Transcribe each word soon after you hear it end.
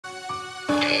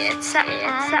It's on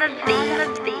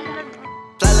the beat.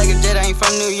 Fly like a jet, I ain't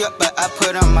from New York, but I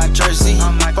put on my jersey.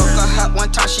 Broke her hot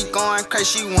one time, she going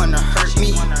crazy, she wanna hurt me.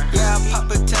 Yeah, I pop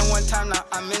a 10 one time, now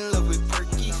I'm in love with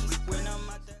Perky.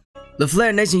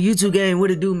 LaFlare Nation YouTube gang,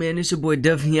 what it do, man? It's your boy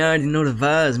Duffy. You already know the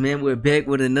vibes, man. We're back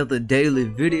with another daily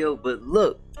video. But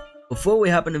look, before we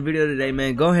hop in the video today,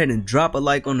 man, go ahead and drop a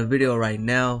like on the video right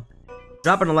now.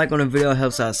 Dropping a like on the video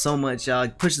helps out so much, y'all.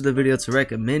 Pushes the video to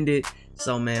recommend it.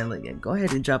 So, man, look, yeah, go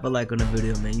ahead and drop a like on the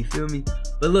video, man. You feel me?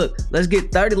 But look, let's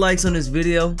get 30 likes on this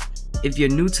video. If you're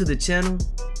new to the channel,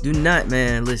 do not,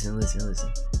 man, listen.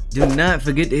 Do not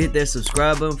forget to hit that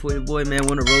subscribe button for your boy, man.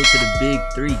 Want to roll to the big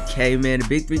 3K, man. The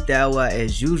big 3,000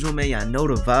 as usual, man. Y'all know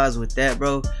the vibes with that,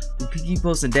 bro. We keep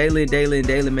posting daily,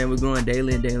 man. We're growing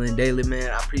daily,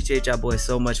 man. I appreciate y'all boys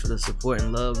so much for the support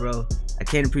and love, bro. I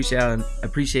can't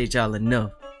appreciate y'all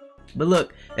enough. But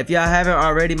look, if y'all haven't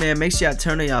already, man, make sure y'all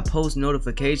turn on y'all post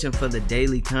notification for the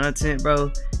daily content, bro.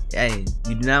 Hey,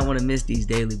 you do not want to miss these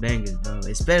daily bangers, bro.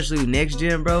 Especially next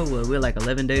gen, bro. Well, we're like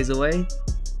 11 days away.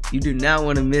 You do not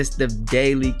want to miss the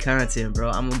daily content, bro.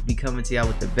 I'm gonna be coming to y'all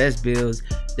with the best builds,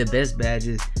 the best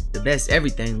badges, the best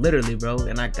everything, literally, bro.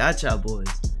 And I got y'all boys.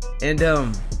 And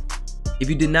if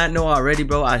you did not know already,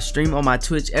 bro, I stream on my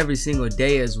Twitch every single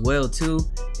day as well too.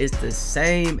 It's the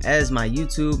same as my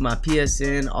YouTube, my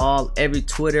PSN, every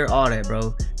Twitter, all that,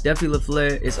 bro.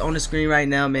 DuffyLaFlare. It's on the screen right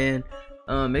now, man.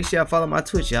 Make sure y'all follow my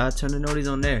Twitch, y'all. Turn the notice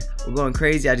on there. We're going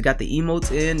crazy. I just got the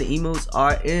emotes in. The emotes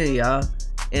are in, y'all.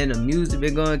 And the music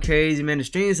been going crazy, man. The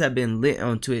streams have been lit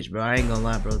on Twitch, bro. I ain't gonna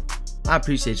lie, bro. I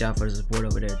appreciate y'all for the support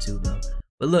over there too, bro.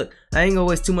 But look, I ain't gonna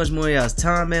waste too much more of y'all's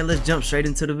time, man. Let's jump straight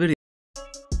into the video.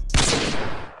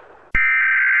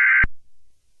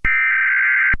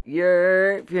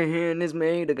 Yeah, if you're hearing this,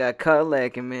 man, you got caught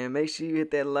lacking, man. Make sure you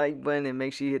hit that like button and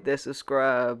make sure you hit that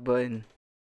subscribe button.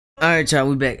 Alright, y'all,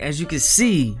 we back. As you can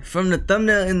see from the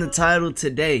thumbnail in the title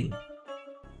today,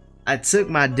 I took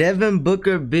my Devin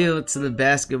Booker build to the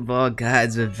Basketball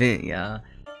Gods event, y'all.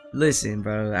 Listen,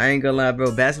 bro, I ain't gonna lie,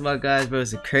 bro. Basketball Gods, bro,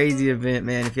 it's a crazy event,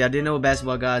 man. If y'all didn't know what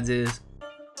Basketball Gods is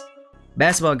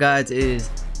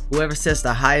whoever sets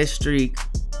the highest streak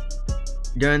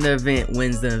during the event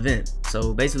wins the event.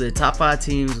 So basically the top 5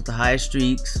 teams with the highest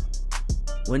streaks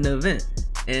win the event.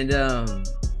 And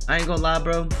I ain't gonna lie,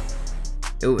 bro,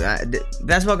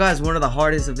 Basketball Gods is one of the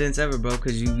hardest events ever, bro,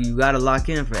 because you gotta lock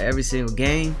in for every single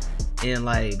game. And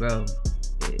like, bro,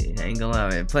 I ain't gonna lie,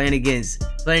 man, playing against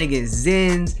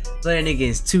Zens, playing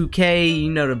against 2K,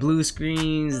 you know, the blue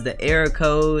screens, the error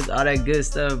codes, all that good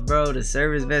stuff, bro. The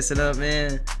servers messing up,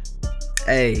 man.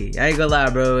 Hey, I ain't gonna lie,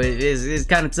 bro. It's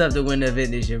kind of tough to win the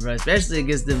event this year, bro. Especially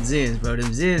against them Zens, bro.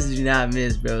 Them Zens do not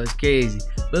miss, bro. It's crazy.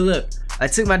 But look, I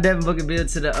took my Devin Booker build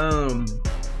to the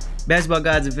Basketball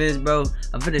Gods events, bro.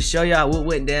 I'm finna show y'all what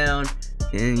went down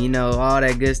and, you know, all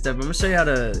that good stuff. I'm gonna show y'all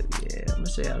the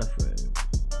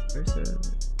first server.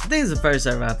 I think it's the first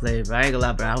server I played, bro. I ain't gonna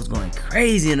lie, bro. I was going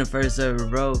crazy in the first server,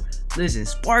 bro. Listen,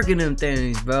 sparking them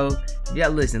things, bro. If y'all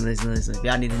listen. If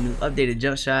y'all need a new updated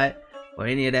jump shot or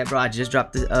any of that, bro, I just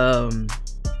dropped the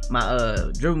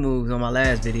my dribble moves on my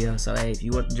last video. So hey, if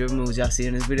you want the dribble moves y'all see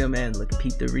in this video, man, look,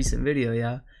 peep the recent video,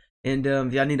 y'all. And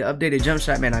if y'all need an updated jump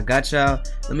shot, man, I got y'all.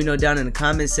 Let me know down in the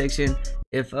comment section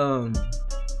if y'all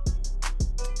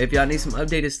need some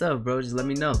updated stuff, bro. Just let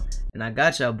me know, and I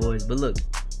got y'all boys. But look,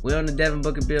 we're on the Devin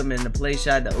Booker build, man. The play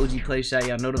shot, the OG play shot,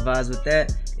 y'all know the vibes with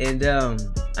that. And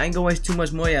I ain't gonna waste too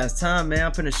much more of y'all's time, man.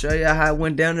 I'm finna show y'all how it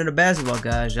went down in the Basketball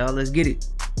Guys, y'all. Let's get it.